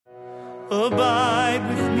Abide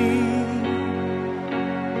with me,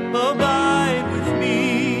 abide with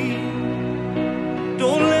me,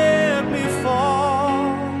 don't let me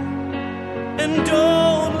fall, and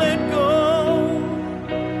don't let go,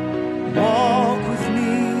 walk with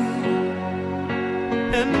me,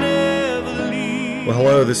 and never leave. Well,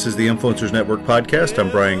 hello, this is the Influencers Network podcast. I'm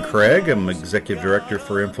Brian Craig. I'm Executive Director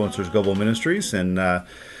for Influencers Global Ministries, and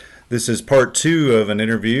this is part two of an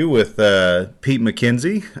interview with Pete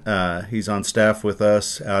McKenzie. He's on staff with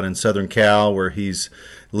us out in Southern Cal, where he's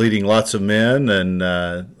leading lots of men, and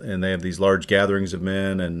they have these large gatherings of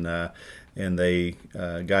men, and they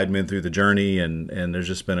guide men through the journey. And there's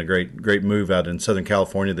just been a great move out in Southern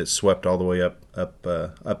California that's swept all the way up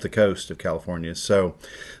the coast of California. So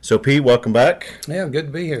Pete, welcome back. Yeah, good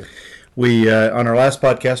to be here. We on our last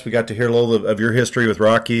podcast, we got to hear a little of your history with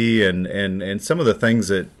Rocky and some of the things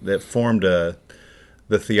that formed the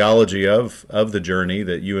theology of the journey,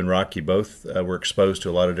 that you and Rocky both were exposed to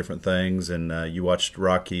a lot of different things, and you watched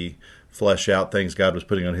Rocky flesh out things God was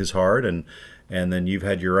putting on his heart, and then you've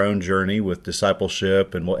had your own journey with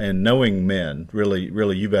discipleship and knowing men.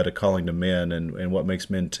 Really, you've had a calling to men and what makes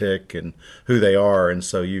men tick and who they are. And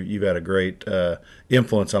so you've had a great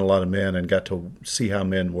influence on a lot of men and got to see how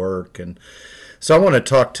men work. And so I want to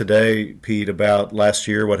talk today, Pete, about last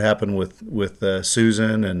year, what happened with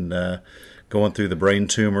Susan and going through the brain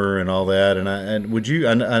tumor and all that. And you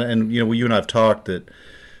and I have talked that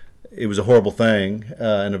it was a horrible thing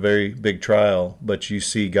and a very big trial, but you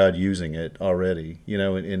see God using it already,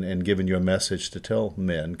 and giving you a message to tell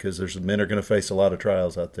men, because men are going to face a lot of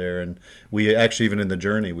trials out there. And we actually, even in the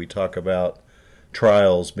journey, we talk about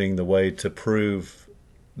trials being the way to prove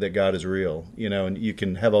that God is real, and you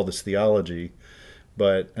can have all this theology,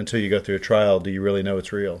 but until you go through a trial, do you really know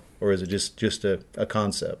it's real? Or is it just a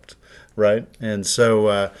concept, right? And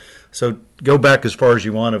so go back as far as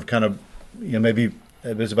you want of kind of, maybe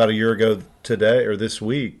it was about a year ago today or this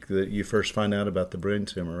week that you first find out about the brain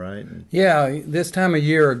tumor, right? Yeah, this time a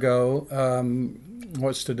year ago,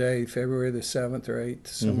 what's today, February the 7th or 8th,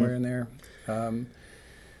 somewhere in there.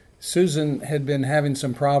 Susan had been having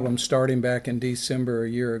some problems starting back in December a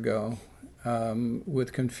year ago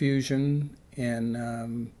with confusion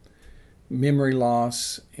and memory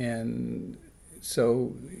loss, and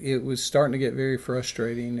so it was starting to get very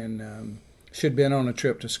frustrating. And she'd been on a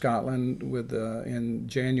trip to Scotland in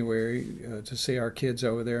January to see our kids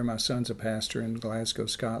over there. My son's a pastor in Glasgow,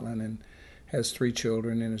 Scotland, and has 3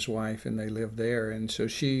 children and his wife, and they live there. And so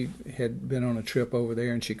she had been on a trip over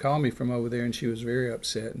there, and she called me from over there, and she was very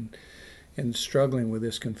upset and struggling with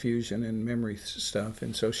this confusion and memory stuff.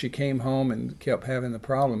 And so she came home and kept having the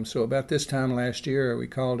problem. So about this time last year, we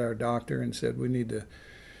called our doctor and said, we need to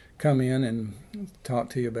come in and talk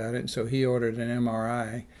to you about it. And so he ordered an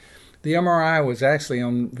MRI. The MRI was actually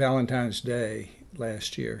on Valentine's Day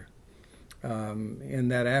last year. In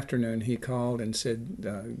that afternoon, he called and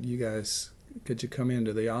said, you guys, could you come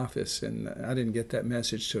into the office? And I didn't get that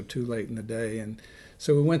message till too late in the day. And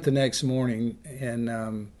so we went the next morning, and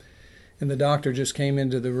the doctor just came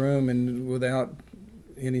into the room, and without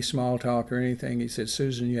any small talk or anything, he said,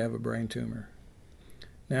 Susan, you have a brain tumor.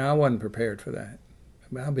 Now, I wasn't prepared for that.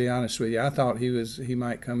 I'll be honest with you. I thought he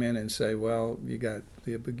might come in and say, well, you got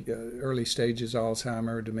the early stages,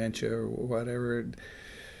 Alzheimer, dementia, or whatever.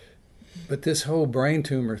 But this whole brain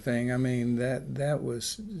tumor thing, I mean, that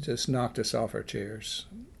was just knocked us off our chairs.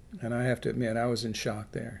 And I have to admit, I was in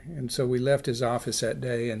shock there. And so we left his office that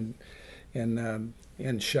day and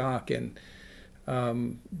in shock,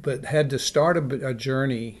 but had to start a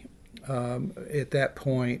journey at that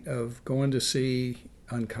point of going to see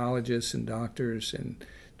oncologists and doctors and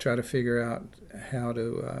try to figure out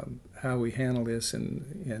how we handle this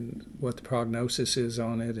and what the prognosis is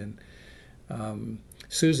on it. And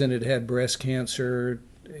Susan had breast cancer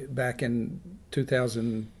back in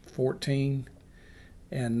 2014,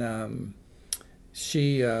 and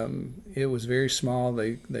it was very small.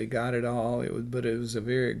 They got it all. But it was a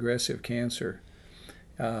very aggressive cancer.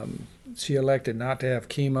 She elected not to have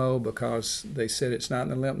chemo because they said it's not in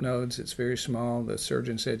the lymph nodes. It's very small. The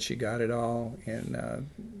surgeon said she got it all, and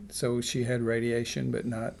so she had radiation but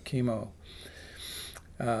not chemo.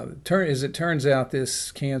 As it turns out,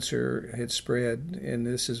 this cancer had spread, and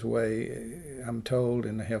this is the way I'm told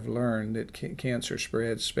and have learned that cancer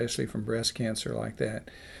spreads, especially from breast cancer like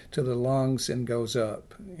that, to the lungs and goes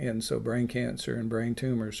up. And so brain cancer and brain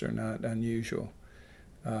tumors are not unusual.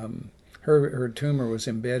 Her tumor was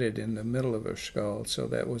embedded in the middle of her skull, so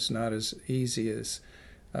that was not as easy as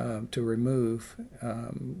to remove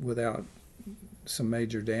without some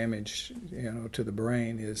major damage, to the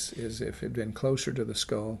brain, is if it had been closer to the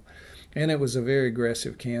skull. And it was a very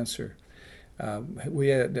aggressive cancer. We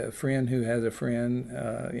had a friend who has a friend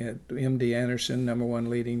at MD Anderson, #1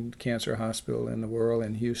 leading cancer hospital in the world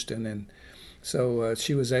in Houston, and so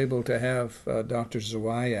she was able to have Dr.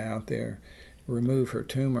 Zawaya out there remove her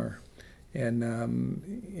tumor,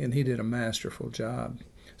 and he did a masterful job.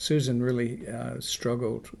 Susan really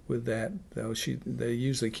struggled with that, though. They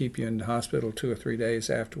usually keep you in the hospital 2 or 3 days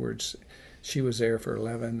afterwards. She was there for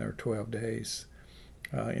 11 or 12 days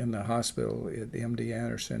in the hospital at MD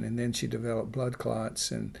Anderson, and then she developed blood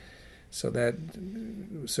clots, and so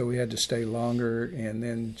we had to stay longer, and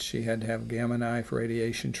then she had to have gamma knife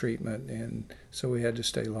radiation treatment, and so we had to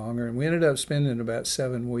stay longer, and we ended up spending about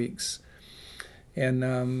 7 weeks. And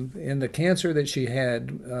the cancer that she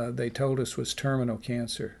had, they told us was terminal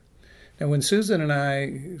cancer. Now, when Susan and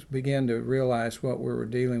I began to realize what we were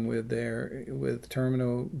dealing with there, with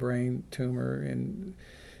terminal brain tumor,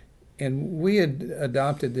 and we had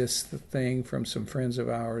adopted this thing from some friends of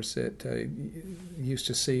ours that used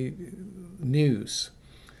to see news.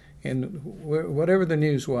 And whatever the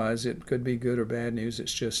news was, it could be good or bad news,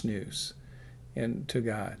 it's just news, and to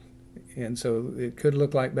God. And so it could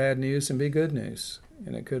look like bad news and be good news,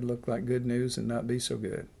 and it could look like good news and not be so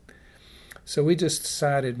good. So we just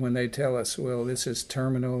decided, when they tell us, well, this is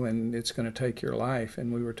terminal and it's going to take your life,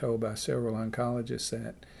 and we were told by several oncologists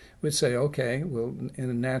that, we'd say, okay, well, in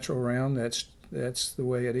the natural realm, that's the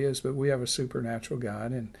way it is, but we have a supernatural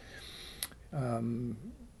God, and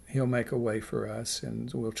He'll make a way for us,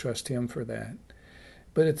 and we'll trust Him for that.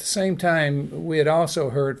 But at the same time, we had also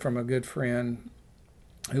heard from a good friend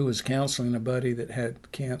who was counseling a buddy that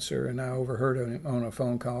had cancer, and I overheard him on a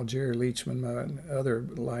phone call, Jerry Leachman, my other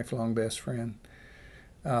lifelong best friend.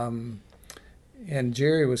 And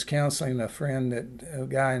Jerry was counseling a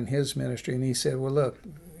guy in his ministry, and he said, well, look,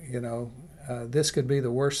 this could be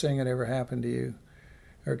the worst thing that ever happened to you,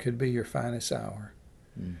 or it could be your finest hour.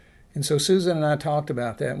 Mm. And so Susan and I talked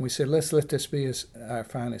about that, and we said, let's let this be our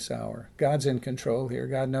finest hour. God's in control here.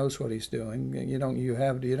 God knows what He's doing. You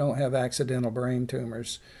don't have accidental brain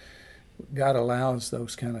tumors. God allows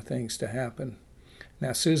those kind of things to happen.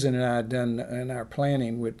 Now, Susan and I had done in our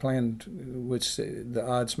planning, we'd planned, which the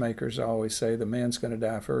odds makers always say, the man's going to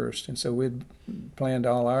die first. And so we'd planned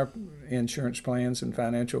all our insurance plans and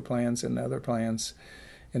financial plans and other plans,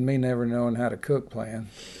 and me never knowing how to cook plan.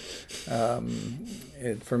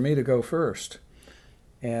 For me to go first.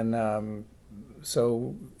 And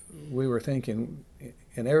so we were thinking,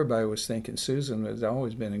 and everybody was thinking, Susan has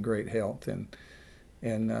always been in great health, and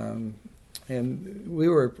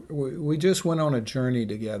we just went on a journey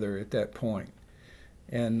together at that point.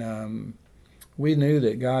 And we knew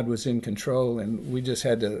that God was in control, and we just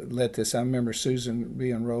had to let this. I remember Susan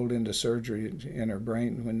being rolled into surgery in her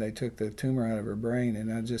brain when they took the tumor out of her brain, and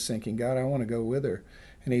I was just thinking, God, I want to go with her.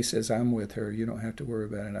 And He says, I'm with her. You don't have to worry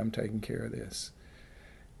about it. I'm taking care of this.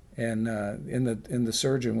 And the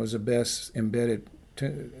surgeon was the best embedded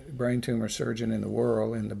brain tumor surgeon in the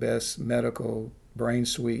world, and the best medical brain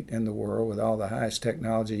suite in the world with all the highest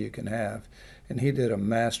technology you can have. And he did a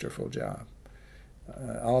masterful job.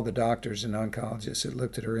 All the doctors and oncologists that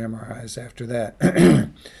looked at her MRIs after that,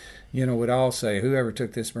 would all say, whoever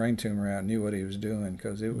took this brain tumor out knew what he was doing,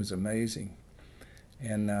 because it was amazing.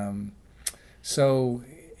 And so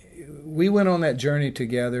we went on that journey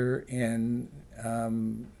together, and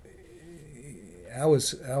I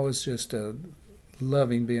was just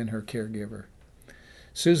loving being her caregiver.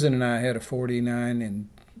 Susan and I had a 49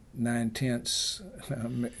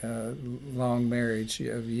 9/10 long marriage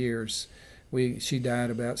of years. She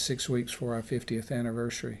died about 6 weeks before our 50th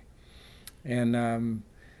anniversary, and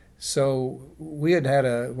so we had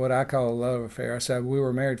what I call a love affair. I said we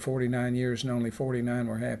were married 49 years, and only 49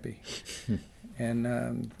 were happy.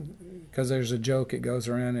 And because there's a joke that goes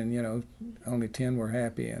around, and only 10 were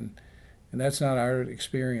happy, and that's not our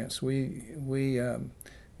experience. We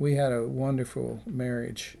had a wonderful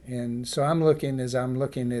marriage, and so as I'm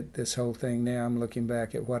looking at this whole thing now, I'm looking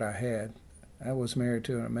back at what I had. I was married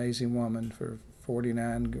to an amazing woman for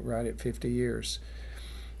 49, right at 50 years,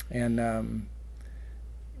 and I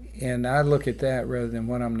look at that rather than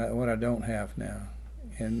what I don't have now.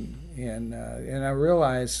 And I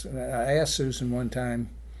realized, I asked Susan one time.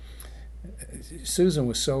 Susan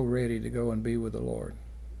was so ready to go and be with the Lord,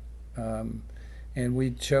 and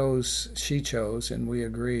she chose, and we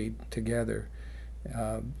agreed together.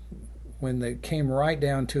 When they came right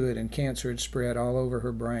down to it, and cancer had spread all over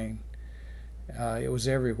her brain, it was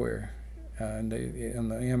everywhere on the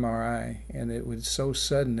MRI, and it was so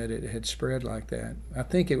sudden that it had spread like that. I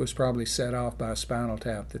think it was probably set off by a spinal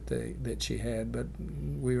tap that she had, but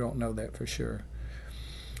we don't know that for sure.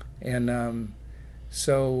 And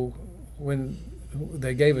so when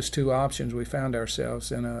they gave us two options. We found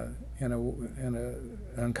ourselves in a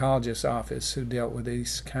oncologist's office who dealt with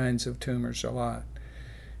these kinds of tumors a lot.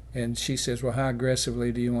 And she says, well, how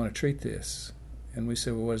aggressively do you want to treat this? And we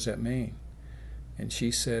said, well, what does that mean? And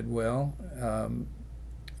she said, well,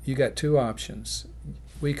 you got two options.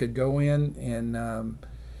 We could go in and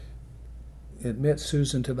admit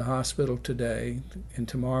Susan to the hospital today, and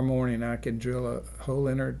tomorrow morning I can drill a hole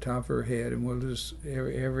in her top of her head, and we'll just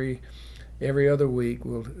every other week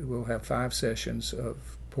we'll have 5 sessions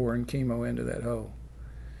of pouring chemo into that hole.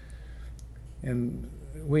 And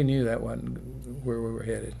we knew that wasn't where we were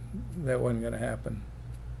headed. That wasn't going to happen.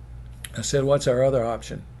 I said, what's our other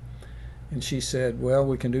option? And she said, well,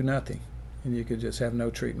 we can do nothing, and you could just have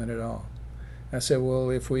no treatment at all. I said, well,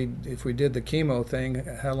 if we did the chemo thing,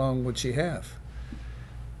 how long would she have?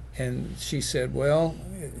 And she said, well,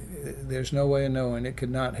 there's no way of knowing. It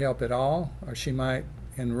could not help at all, or she might,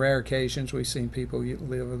 in rare occasions, we've seen people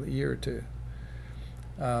live a year or two.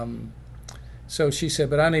 So she said,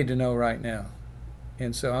 but I need to know right now.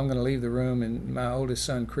 And so I'm going to leave the room, and my oldest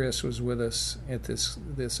son, Chris, was with us at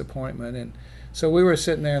this appointment. And so we were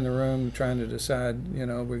sitting there in the room trying to decide,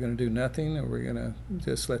 we're going to do nothing, or we're going to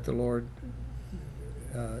just let the Lord,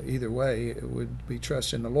 either way, it would be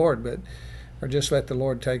trust in the Lord, or just let the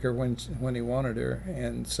Lord take her when he wanted her.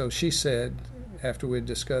 And so she said, after we'd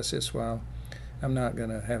discussed this, well, I'm not going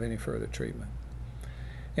to have any further treatment.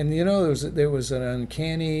 And there was an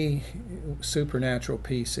uncanny supernatural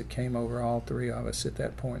peace that came over all three of us at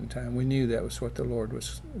that point in time. We knew that was what the Lord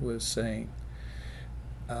was saying.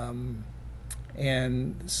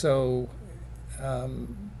 And so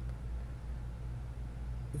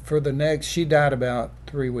she died about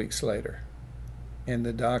 3 weeks later, and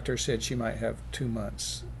the doctor said she might have 2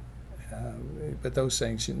 months. But those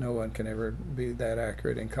things, no one can ever be that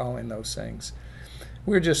accurate in calling those things.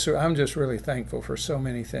 I'm just really thankful for so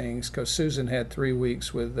many things, because Susan had 3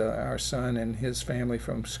 weeks with our son and his family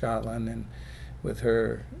from Scotland, and with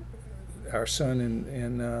our son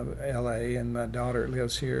in L.A., and my daughter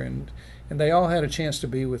lives here, and they all had a chance to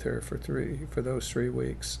be with her for those 3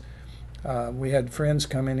 weeks. We had friends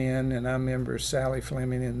coming in, and I remember Sally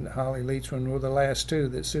Fleming and Holly Leachman were the last two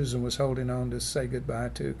that Susan was holding on to say goodbye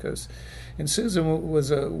to, and Susan was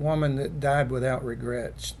a woman that died without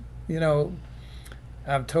regret.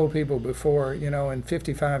 I've told people before, in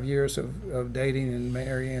 55 years of dating and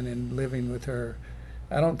marrying and living with her,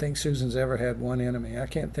 I don't think Susan's ever had one enemy. I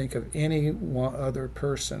can't think of any one other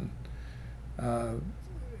person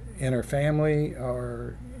in her family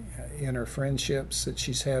or in her friendships that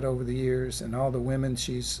she's had over the years, and all the women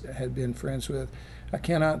she's had been friends with. I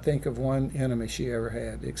cannot think of one enemy she ever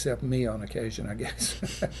had, except me on occasion, I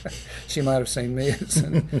guess. She might have seen me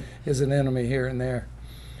as an enemy here and there.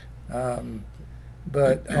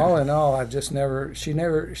 But all in all, she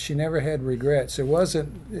never had regrets. It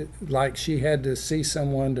wasn't like she had to see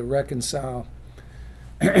someone to reconcile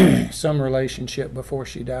some relationship before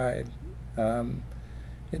she died.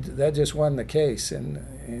 That just wasn't the case,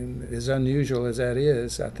 and as unusual as that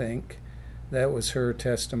is, I think that was her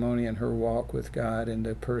testimony and her walk with God and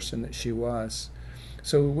the person that she was.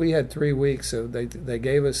 So we had 3 weeks. So they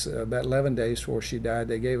gave us about 11 days before she died.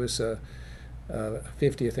 They gave us a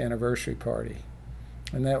 50th anniversary party.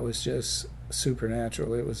 And that was just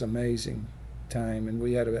supernatural. It was amazing time. And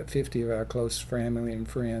we had about 50 of our close family and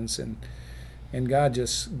friends. And God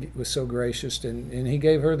just was so gracious. And he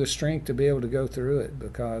gave her the strength to be able to go through it,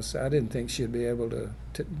 because I didn't think she'd be able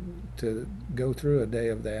to go through a day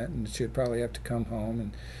of that. And she'd probably have to come home.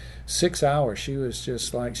 And 6 hours, she was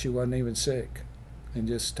just like she wasn't even sick. And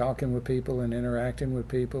just talking with people and interacting with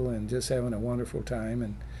people and just having a wonderful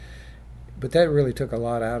time. But that really took a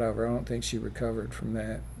lot out of her. I don't think she recovered from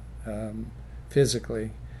that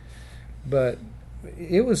physically. But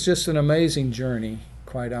it was just an amazing journey,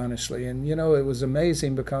 quite honestly. And, it was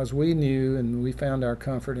amazing because we knew and we found our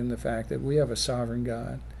comfort in the fact that we have a sovereign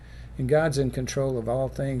God. And God's in control of all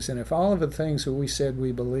things. And if all of the things that we said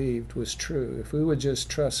we believed was true, if we would just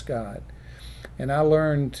trust God. And I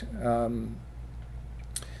learned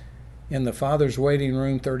in the Father's waiting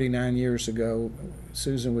room 39 years ago,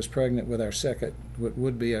 Susan was pregnant with what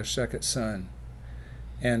would be our second son.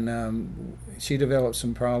 And she developed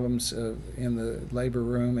some problems in the labor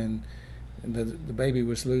room, and the baby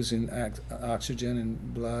was losing oxygen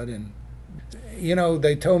and blood. And,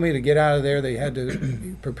 they told me to get out of there. They had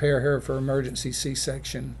to prepare her for emergency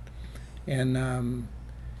C-section. And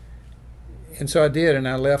so I did, and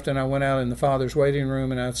I left, and I went out in the Father's waiting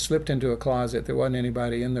room, and I slipped into a closet. There wasn't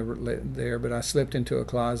anybody in there, but I slipped into a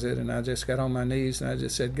closet, and I just got on my knees, and I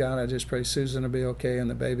just said, God, I just pray Susan will be okay and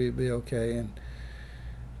the baby will be okay. And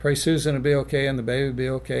pray Susan will be okay and the baby will be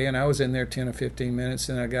okay. And I was in there 10 or 15 minutes,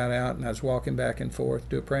 and I got out and I was walking back and forth,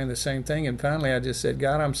 praying the same thing. And finally I just said,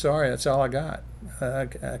 God, I'm sorry, that's all I got.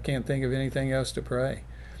 I can't think of anything else to pray.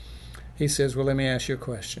 He says, well, let me ask you a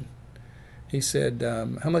question. He said,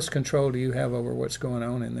 how much control do you have over what's going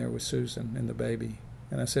on in there with Susan and the baby?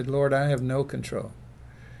 And I said, Lord, I have no control.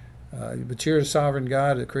 But you're a sovereign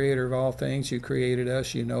God, the creator of all things. You created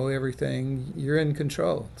us. You know everything. You're in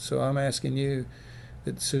control. So I'm asking you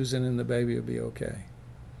that Susan and the baby will be okay.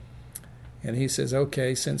 And he says,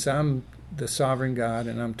 okay, since I'm the sovereign God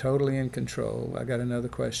and I'm totally in control, I got another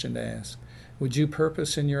question to ask. Would you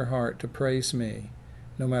purpose in your heart to praise me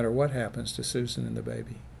no matter what happens to Susan and the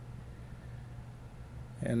baby?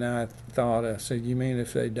 And I said, you mean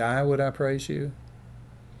if they die, would I praise you?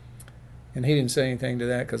 And he didn't say anything to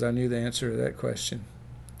that because I knew the answer to that question.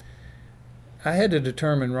 I had to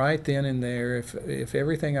determine right then and there if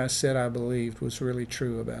everything I said I believed was really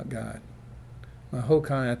true about God.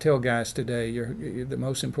 I tell guys today, the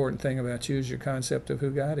most important thing about you is your concept of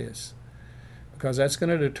who God is. Because that's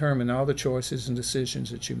going to determine all the choices and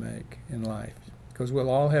decisions that you make in life. Because we'll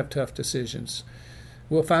all have tough decisions.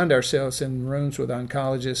 We'll find ourselves in rooms with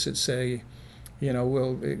oncologists that say,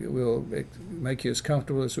 we'll make you as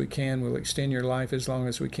comfortable as we can. We'll extend your life as long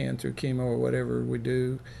as we can through chemo or whatever we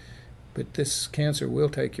do. But this cancer will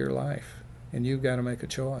take your life, and you've got to make a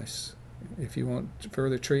choice if you want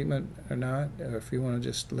further treatment or not, or if you want to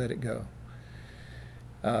just let it go.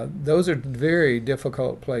 Those are very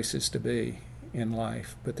difficult places to be in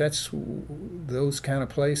life, but that's those kind of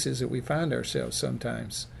places that we find ourselves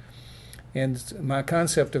sometimes. And my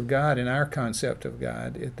concept of God and our concept of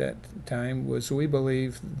God at that time was we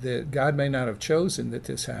believe that God may not have chosen that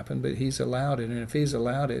this happened, but he's allowed it. And if he's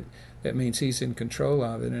allowed it, that means he's in control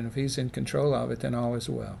of it. And if he's in control of it, then all is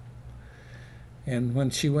well. And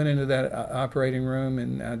when she went into that operating room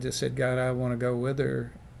and I just said, God, I want to go with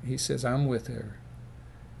her, he says, I'm with her.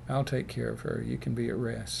 I'll take care of her. You can be at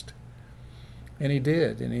rest. And he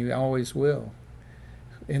did, and he always will.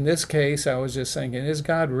 In this case, I was just thinking, is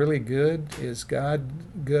God really good? Is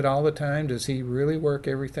God good all the time? Does he really work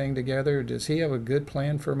everything together? Does he have a good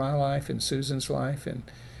plan for my life and Susan's life? And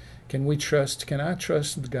can I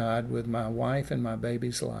trust God with my wife and my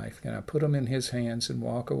baby's life? Can I put them in his hands and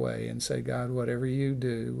walk away and say, God, whatever you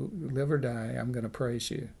do, live or die, I'm going to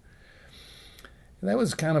praise you? And that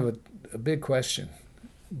was kind of a big question.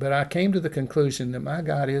 But I came to the conclusion that my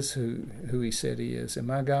God is who he said he is, and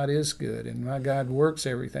my God is good, and my God works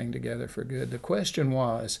everything together for good. The question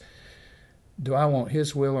was, do I want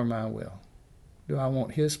his will or my will? Do I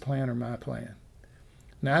want his plan or my plan?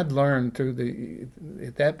 Now, I'd learned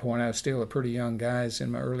at that point, I was still a pretty young guy, I was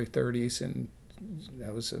in my early 30s, and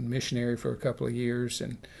I was a missionary for a couple of years,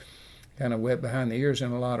 and kind of wet behind the ears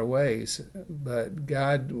in a lot of ways. But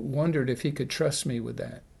God wondered if he could trust me with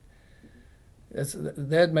that.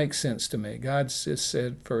 That makes sense to me. God just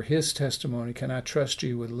said, for his testimony, can I trust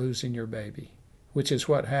you with losing your baby? Which is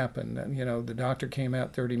what happened. The doctor came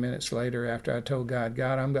out 30 minutes later after I told God,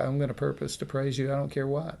 I'm going to purpose to praise you. I don't care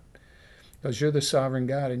what. Because you're the sovereign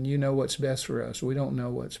God and you know what's best for us. We don't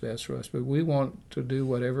know what's best for us, but we want to do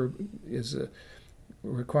whatever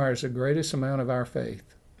requires the greatest amount of our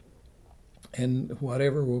faith and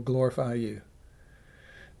whatever will glorify you.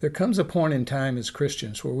 There comes a point in time as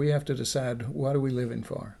Christians where we have to decide, what are we living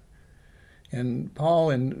for? And Paul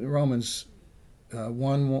in Romans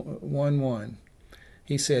 1:1,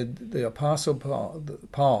 he said, the Apostle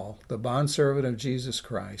Paul, the bondservant of Jesus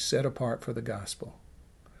Christ, set apart for the gospel.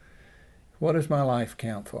 What does my life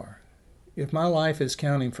count for? If my life is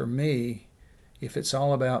counting for me, if it's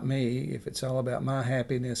all about me, if it's all about my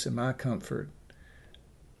happiness and my comfort,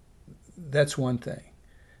 that's one thing.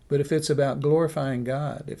 But if it's about glorifying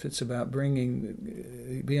God, if it's about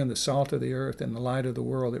being the salt of the earth and the light of the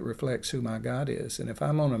world that reflects who my God is, and if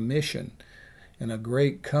I'm on a mission and a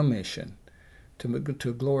great commission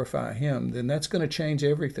to glorify him, then that's going to change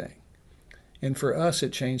everything. And for us,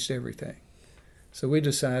 it changed everything. So I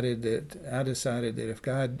decided that if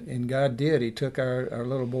God did, he took our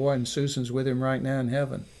little boy, and Susan's with him right now in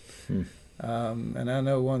heaven. And I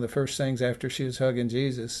know one of the first things after she was hugging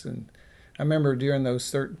Jesus, and I remember during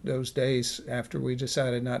those days after we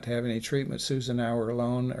decided not to have any treatment, Susan and I were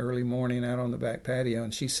alone early morning out on the back patio,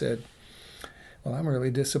 and she said, well, I'm really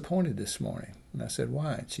disappointed this morning. And I said,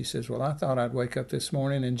 why? And she says, well, I thought I'd wake up this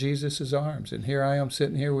morning in Jesus' arms, and here I am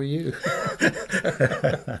sitting here with you.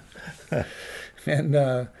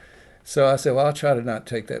 And so I said, well, I'll try to not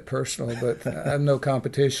take that personal, but I have no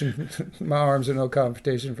competition. My arms are no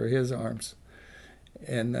competition for his arms.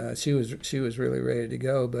 and she was really ready to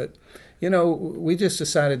go. But we just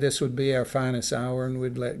decided this would be our finest hour, and we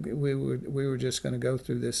were just going to go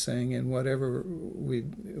through this thing, and whatever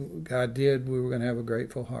God did, we were going to have a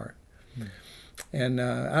grateful heart. And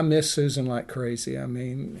I miss Susan like crazy. I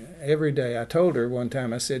mean, every day. I told her one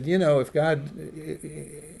time, I said,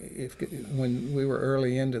 when we were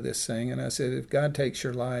early into this thing, and I said, if God takes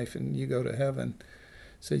your life and you go to heaven, I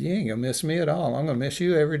said, you ain't going to miss me at all. I'm going to miss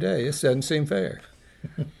you every day. This doesn't seem fair.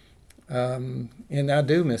 And I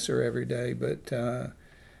do miss her every day, but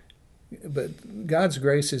God's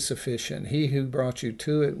grace is sufficient. He who brought you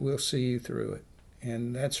to it will see you through it.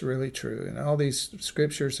 And that's really true. And all these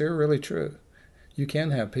scriptures, they're really true. You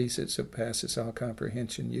can have peace that surpasses all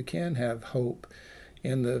comprehension. You can have hope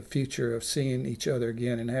in the future of seeing each other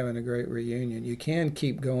again and having a great reunion. You can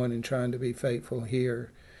keep going and trying to be faithful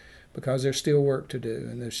here, because there's still work to do,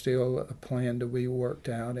 and there's still a plan to be worked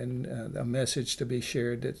out, and a message to be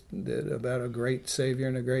shared that about a great Savior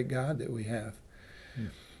and a great God that we have.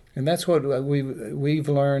 And that's what we've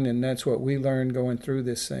learned, and that's what we learned going through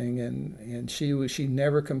this thing. And she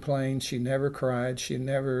never complained, she never cried, she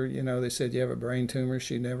never, they said you have a brain tumor,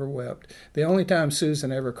 she never wept. The only time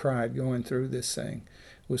Susan ever cried going through this thing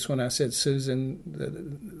was when I said, Susan,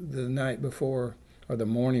 the night before, or the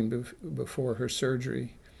morning before her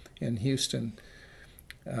surgery in Houston,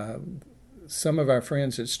 some of our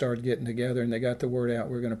friends had started getting together, and they got the word out,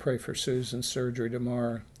 we're going to pray for Susan's surgery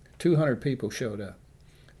tomorrow. 200 people showed up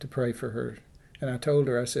to pray for her. And I told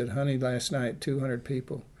her, I said, honey, last night 200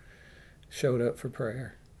 people showed up for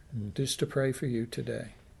prayer, just to pray for you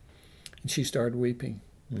today. And she started weeping.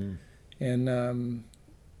 But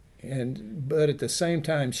at the same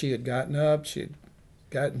time, she had gotten up, she had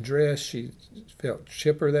gotten dressed, she felt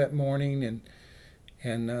chipper that morning,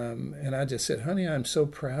 and I just said, honey, I'm so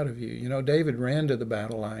proud of you. David ran to the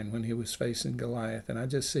battle line when he was facing Goliath, and I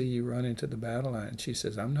just see you run into the battle line. She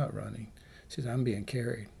says, I'm not running. She says, I'm being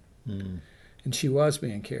carried. And she was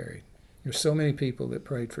being carried. There's so many people that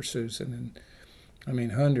prayed for Susan, and I mean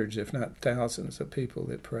hundreds, if not thousands of people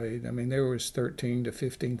that prayed. I mean, there was 13 to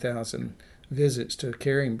 15,000 visits to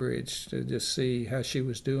Caring Bridge to just see how she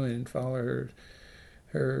was doing and follow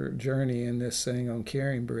her journey in this thing on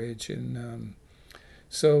Caring Bridge. And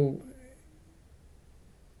so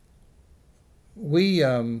we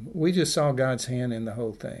just saw God's hand in the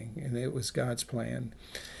whole thing, and it was God's plan.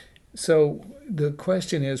 So the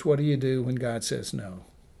question is, what do you do when God says no?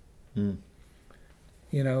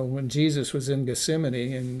 When Jesus was in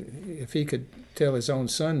Gethsemane, and if he could tell his own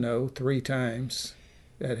son no 3 times,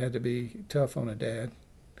 that had to be tough on a dad.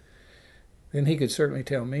 Then he could certainly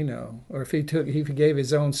tell me no. Or if he gave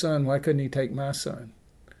his own son, why couldn't he take my son?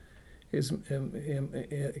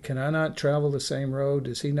 Can I not travel the same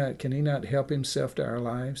road? Can he not help himself to our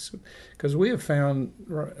lives? Because we have found,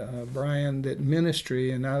 Brian, that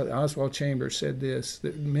ministry, and Oswald Chambers said this,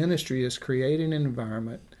 that ministry is creating an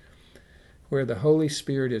environment where the Holy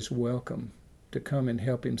Spirit is welcome to come and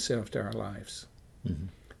help himself to our lives.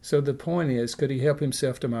 So the point is, could he help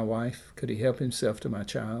himself to my wife? Could he help himself to my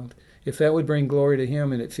child? If that would bring glory to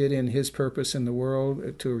him and it fit in his purpose in the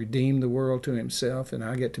world to redeem the world to himself, and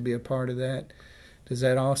I get to be a part of that, does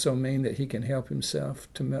that also mean that he can help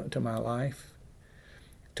himself to my life,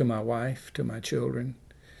 to my wife, to my children?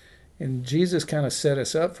 And Jesus kind of set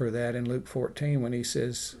us up for that in Luke 14 when he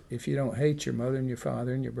says, if you don't hate your mother and your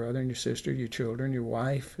father and your brother and your sister, your children, your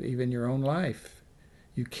wife, even your own life,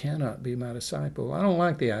 you cannot be my disciple. I don't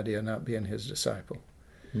like the idea of not being his disciple.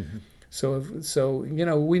 So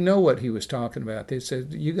we know what he was talking about. They said,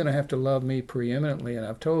 you're going to have to love me preeminently. And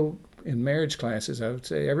I've told in marriage classes, I would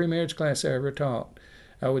say, every marriage class I ever taught,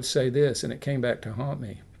 I would say this, and it came back to haunt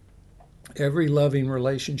me. Every loving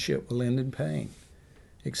relationship will end in pain,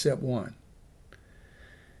 except one.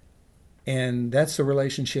 And that's the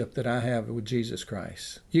relationship that I have with Jesus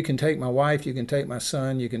Christ. You can take my wife, you can take my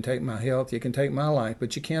son, you can take my health, you can take my life,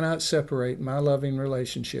 but you cannot separate my loving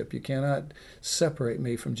relationship. You cannot separate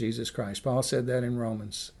me from Jesus Christ. Paul said that in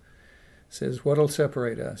Romans. He says, what'll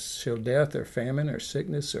separate us? Shall death or famine or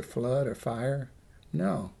sickness or flood or fire?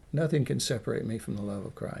 No, nothing can separate me from the love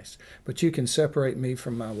of Christ. But you can separate me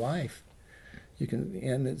from my wife. You can,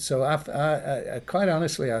 and so I quite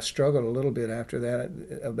honestly, I struggled a little bit after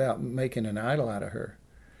that about making an idol out of her,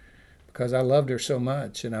 because I loved her so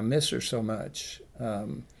much and I miss her so much.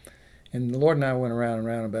 And the Lord and I went around and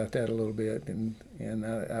around about that a little bit, and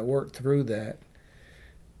I worked through that.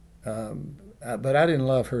 But I didn't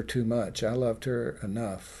love her too much. I loved her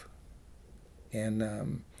enough,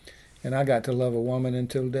 and I got to love a woman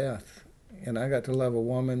until death, and I got to love a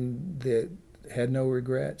woman that had no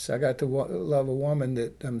regrets. I got to love a woman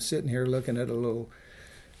that I'm sitting here looking at a little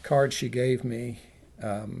card she gave me.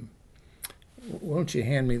 Won't you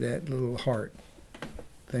hand me that little heart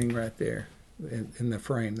thing right there in the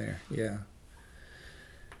frame there? Yeah.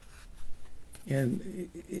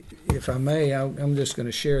 And if I may, I'm just going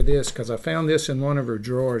to share this because I found this in one of her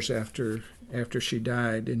drawers after she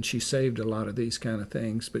died, and she saved a lot of these kind of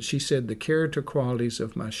things. But she said, the character qualities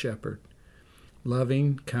of my shepherd: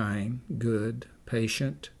 loving, kind, good,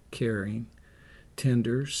 patient, caring,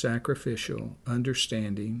 tender, sacrificial,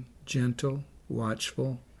 understanding, gentle,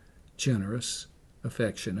 watchful, generous,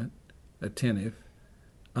 affectionate, attentive,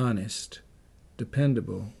 honest,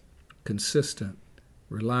 dependable, consistent,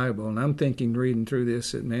 reliable. And I'm thinking, reading through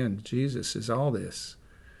this, that, man, Jesus is all this.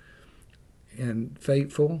 And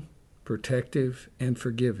faithful, protective, and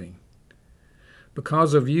forgiving.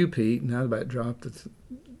 Because of you, Pete, and I about dropped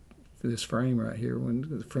this frame right here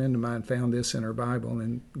when a friend of mine found this in her Bible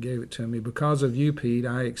and gave it to me. Because of you, Pete,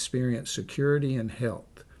 I experienced security and health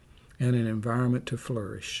and an environment to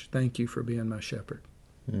flourish. Thank you for being my shepherd.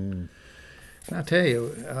 And I tell you,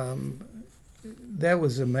 that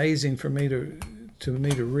was amazing for me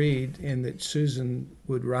to read, and that Susan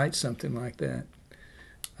would write something like that.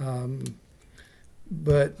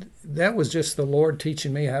 But that was just the Lord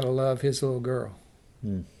teaching me how to love His little girl.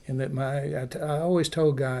 And that I always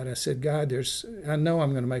told God, I said, God, I know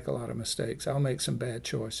I'm going to make a lot of mistakes. I'll make some bad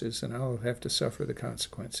choices, and I'll have to suffer the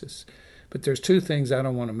consequences. But there's two things I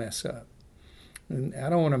don't want to mess up. And I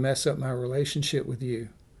don't want to mess up my relationship with you.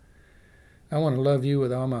 I want to love you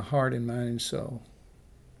with all my heart and mind and soul.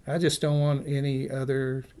 I just don't want any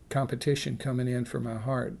other competition coming in for my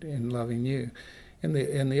heart in loving you. And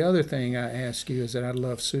the other thing I ask you is that I'd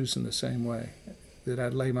love Susan the same way, that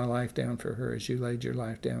I'd lay my life down for her as you laid your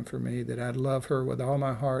life down for me, that I'd love her with all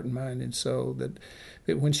my heart and mind and soul,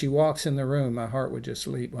 that when she walks in the room, my heart would just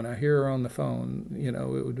leap. When I hear her on the phone, it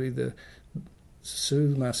would be the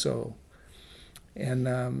soothe my soul.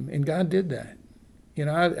 And God did that.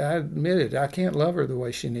 I admit it, I can't love her the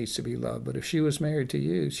way she needs to be loved, but if she was married to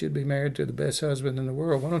you, she'd be married to the best husband in the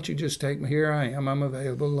world. Why don't you just take me? Here I am, I'm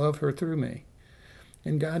available, love her through me.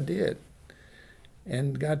 And God did.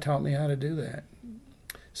 And God taught me how to do that.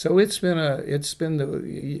 So it's been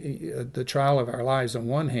the trial of our lives on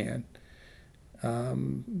one hand,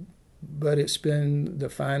 but it's been the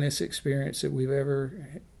finest experience that we've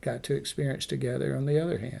ever got to experience together on the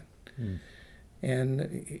other hand.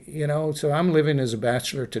 And, so I'm living as a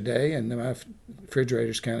bachelor today, and my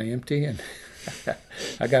refrigerator's kind of empty, and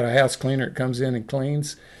I got a house cleaner that comes in and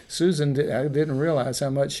cleans. Susan, I didn't realize how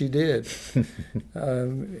much she did.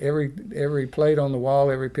 Every plate on the wall,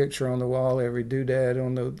 every picture on the wall, every doodad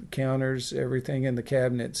on the counters, everything in the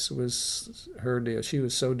cabinets was her deal. She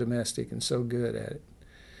was so domestic and so good at it.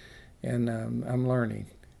 And I'm learning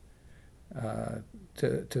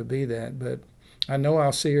to be that, but I know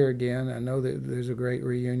I'll see her again. I know that there's a great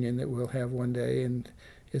reunion that we'll have one day, and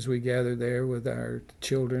as we gather there with our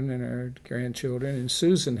children and our grandchildren. And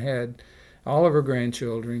Susan had all of her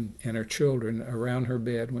grandchildren and her children around her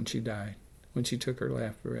bed when she died, when she took her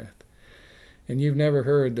last breath. And you've never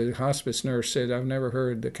heard, the hospice nurse said, I've never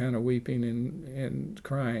heard the kind of weeping and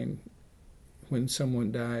crying when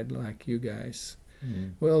someone died like you guys.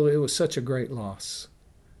 Well, it was such a great loss.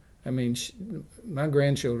 I mean, my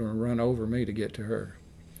grandchildren run over me to get to her.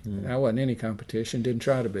 I wasn't any competition, didn't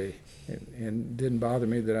try to be, and didn't bother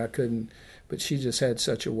me that I couldn't. But she just had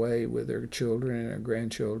such a way with her children and her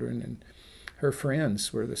grandchildren, and her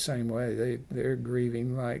friends were the same way. They're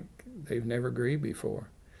grieving like they've never grieved before.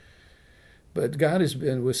 But God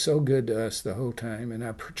was so good to us the whole time, and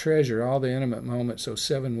I treasure all the intimate moments, those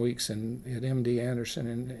 7 weeks at MD Anderson,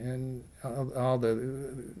 and all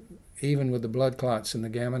the, even with the blood clots and the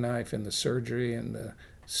gamma knife and the surgery and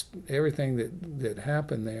everything that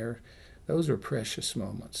happened there. Those were precious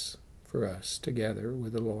moments for us together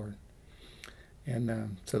with the Lord.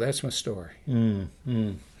 And so that's my story.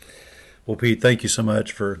 Well, Pete, thank you so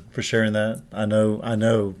much for sharing that. I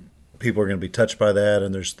know people are going to be touched by that,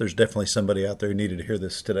 and there's definitely somebody out there who needed to hear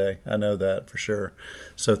this today. I know that for sure.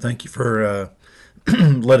 So thank you for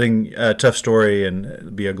letting a tough story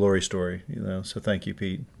and be a glory story. So thank you,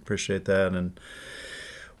 Pete. Appreciate that. And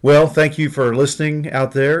well, thank you for listening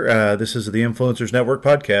out there. This is the Influencers Network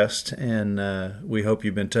podcast, and we hope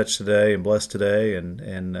you've been touched today and blessed today,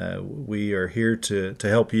 and we are here to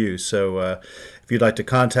help you. So if you'd like to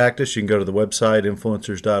contact us, you can go to the website,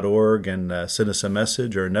 influencers.org, and send us a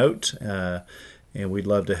message or a note, and we'd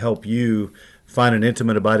love to help you find an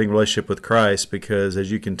intimate, abiding relationship with Christ, because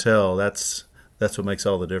as you can tell, that's That's what makes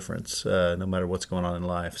all the difference, no matter what's going on in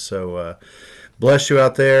life. So bless you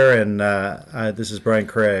out there. And this is Brian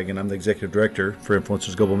Craig, and I'm the Executive Director for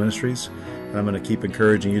Influencers Global Ministries. And I'm going to keep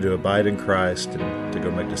encouraging you to abide in Christ and to go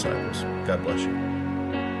make disciples. God bless you.